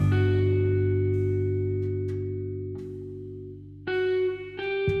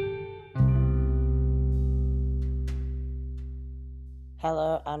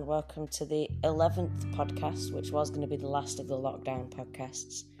Hello and welcome to the 11th podcast, which was going to be the last of the lockdown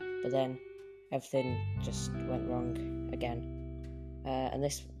podcasts, but then everything just went wrong again. And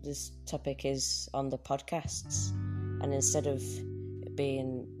this topic is on the podcasts, and instead of it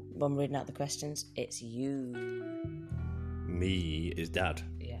being Mum reading out the questions, it's you. Me is Dad.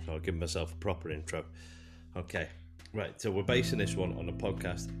 Yeah. So I'll give myself a proper intro. Okay, right, so we're basing this one on the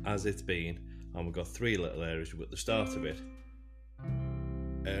podcast as it's been, and we've got three little areas. We've got the start of it,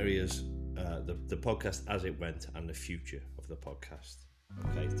 areas, the podcast as it went, and the future of the podcast.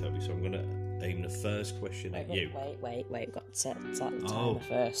 Okay, Toby, so I'm going to aim the first question at you. Wait, we've got to set the timer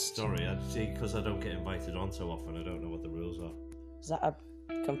first. Sorry, I see, because I don't get invited on so often, I don't know what the rules are. Is that a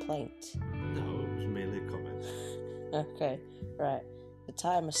complaint? No, it was merely a comment. Okay, right. The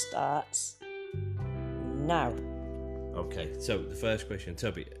timer starts now. Okay, so the first question,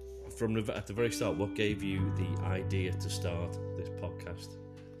 Toby, at the very start, what gave you the idea to start this podcast?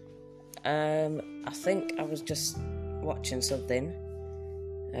 I think I was just watching something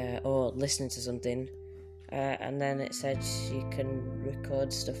or listening to something, and then it said you can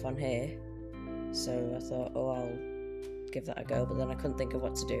record stuff on here, so I thought, I'll give that a go, but then I couldn't think of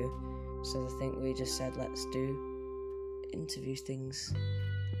what to do, so I think we just said let's do interview things.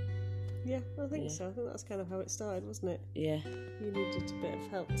 Yeah, I think so. I think that's kind of how it started, wasn't it? Yeah. You needed a bit of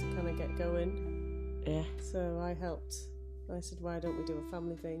help to kind of get going. Yeah. So I helped. I said, why don't we do a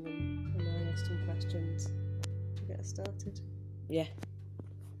family thing? And I asked him questions to get us started. Yeah.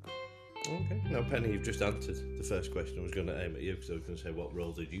 Okay. Now, Penny, you've just answered the first question. I was going to aim at you because I was going to say, what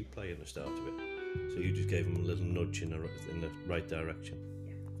role did you play in the start of it? So you just gave him a little nudge in the right direction.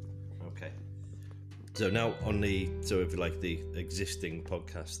 Yeah. Okay. So now if you like the existing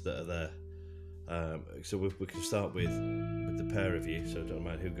podcasts that are there, so we can start with the pair of you. So it doesn't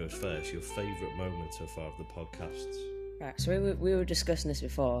matter who goes first. Your favourite moment so far of the podcasts. Right. So we were discussing this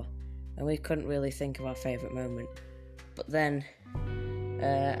before, and we couldn't really think of our favourite moment. But then,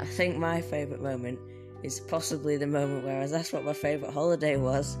 I think my favourite moment is possibly the moment where I was asked what my favourite holiday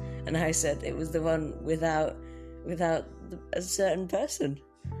was, and I said it was the one without a certain person.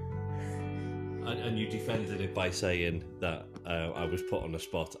 And you defended it by saying that I was put on the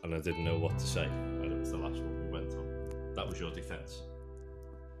spot and I didn't know what to say when it was the last one we went on. That was your defence.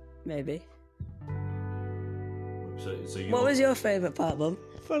 Maybe. So what was your favourite part, Mum?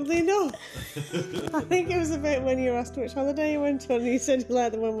 Funnily enough, I think it was a bit when you asked which holiday you went on, and you said you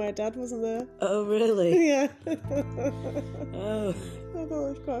liked the one where Dad wasn't there. Oh, really? Yeah. Oh. I thought it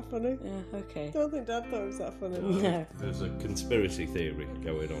was quite funny. Yeah, okay. I don't think Dad thought it was that funny. No. There's a conspiracy theory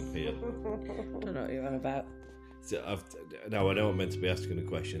going on here. I don't know what you're on about. So now, I know I'm meant to be asking the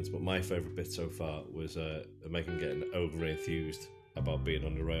questions, but my favourite bit so far was Megan getting over-enthused about being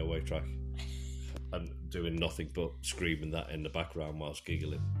on the railway track and doing nothing but screaming that in the background whilst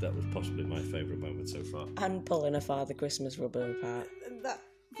giggling. That was possibly my favourite moment so far. And pulling a Father Christmas rubber apart.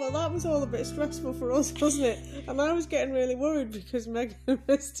 That was all a bit stressful for us, wasn't it? And I was getting really worried because Megan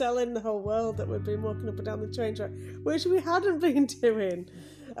was telling the whole world that we'd been walking up and down the train track, which we hadn't been doing.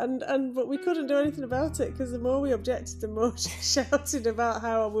 But we couldn't do anything about it because the more we objected, the more she shouted about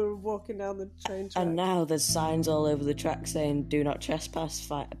how we were walking down the train track. And now there's signs all over the track saying "Do not trespass,"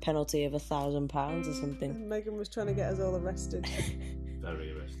 a penalty of £1,000 or something. And Megan was trying to get us all arrested.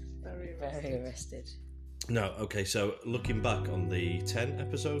 Very arrested. Very arrested. No, okay, so looking back on the 10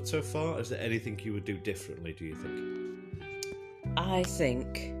 episodes so far, is there anything you would do differently, do you think? I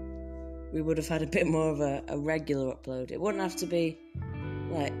think we would have had a bit more of a regular upload. It wouldn't have to be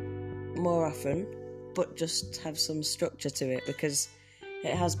like more often, but just have some structure to it, because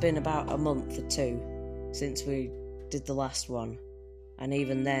it has been about a month or two since we did the last one, and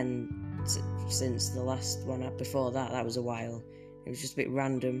even then, since the last one before that was a while. It was just a bit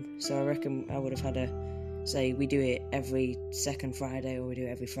random, so I reckon I would have had say we do it every second Friday, or we do it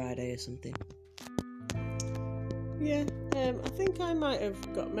every Friday or something. Yeah, I think I might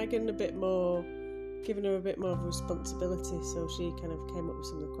have got Megan given her a bit more of a responsibility, so she kind of came up with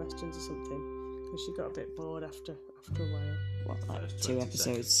some of the questions or something, because she got a bit bored after a while. What, like 2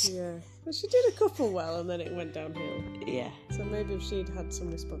 episodes? Yeah, but she did a couple well, and then it went downhill. Yeah. So maybe if she'd had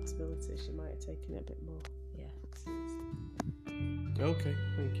some responsibility, she might have taken it a bit more. Okay,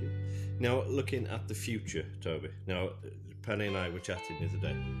 thank you. Now, looking at the future, Toby. Now, Penny and I were chatting the other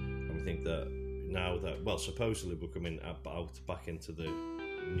day, and we think that now that, well, supposedly we're coming back into the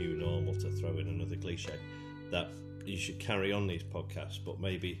new normal, to throw in another cliche, that you should carry on these podcasts, but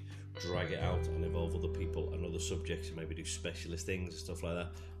maybe drag it out and involve other people and other subjects, and maybe do specialist things and stuff like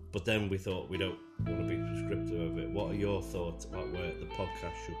that. But then we thought we don't want to be prescriptive of it. What are your thoughts about where the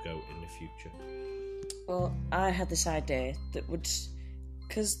podcast should go in the future? Well, I had this idea that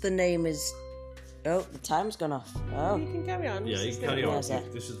because the name is. Oh, the time's gone off. Oh. You can carry on. Yeah, you This can is carry the- on. Where's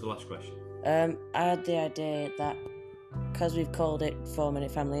that? This is the last question. I had the idea that because we've called it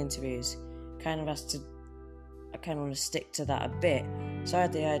 4-minute family interviews, I kind of want to stick to that a bit. So I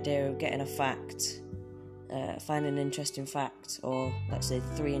had the idea of getting a fact, finding an interesting fact, or let's say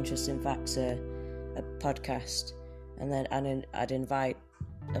 3 interesting facts a podcast, and then I'd invite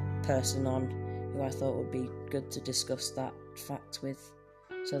a person on who I thought would be good to discuss that fact with.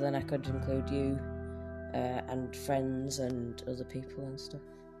 So then I could include you and friends and other people and stuff.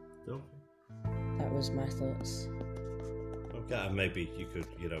 Okay. That was my thoughts. Okay, and maybe you could,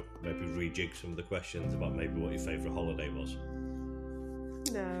 maybe rejig some of the questions about maybe what your favourite holiday was.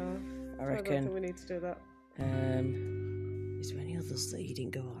 No. I I don't reckon. think we need to do that. Is there any others that you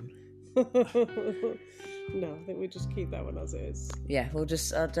didn't go on? No, I think we just keep that one as it is. Yeah, we'll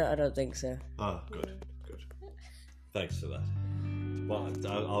just. I don't think so. Ah, good. Thanks for that. Well,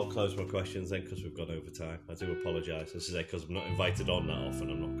 I'll close my questions then because we've gone over time. I do apologise. As I say, because I'm not invited on that often,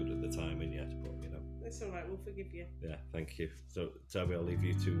 I'm not good at the timing yet. But It's alright, we'll forgive you. yeah, thank you. So, Toby, I'll leave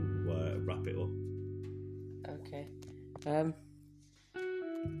you to wrap it up. Okay.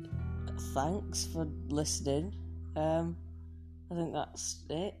 Thanks for listening. I think that's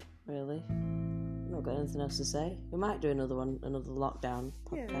it, really. I've not got anything else to say. We might do another lockdown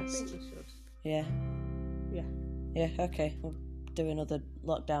Yeah, I podcast. think we should. Yeah. Yeah. Yeah. Okay. We'll do another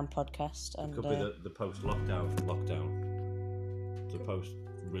lockdown podcast, and Could be the post-lockdown, the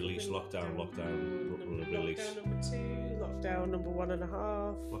post-release lockdown release. Lockdown number 2, lockdown number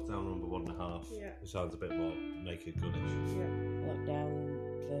 1.5. Lockdown number 1.5. Yeah. It sounds a bit more naked goodish. Yeah.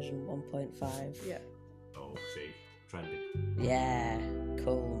 lockdown version 1.5. Yeah. Oh, see, trendy. Yeah.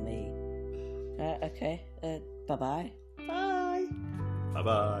 Cool me. Okay. Bye bye. Bye.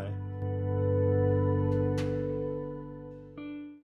 Bye-bye.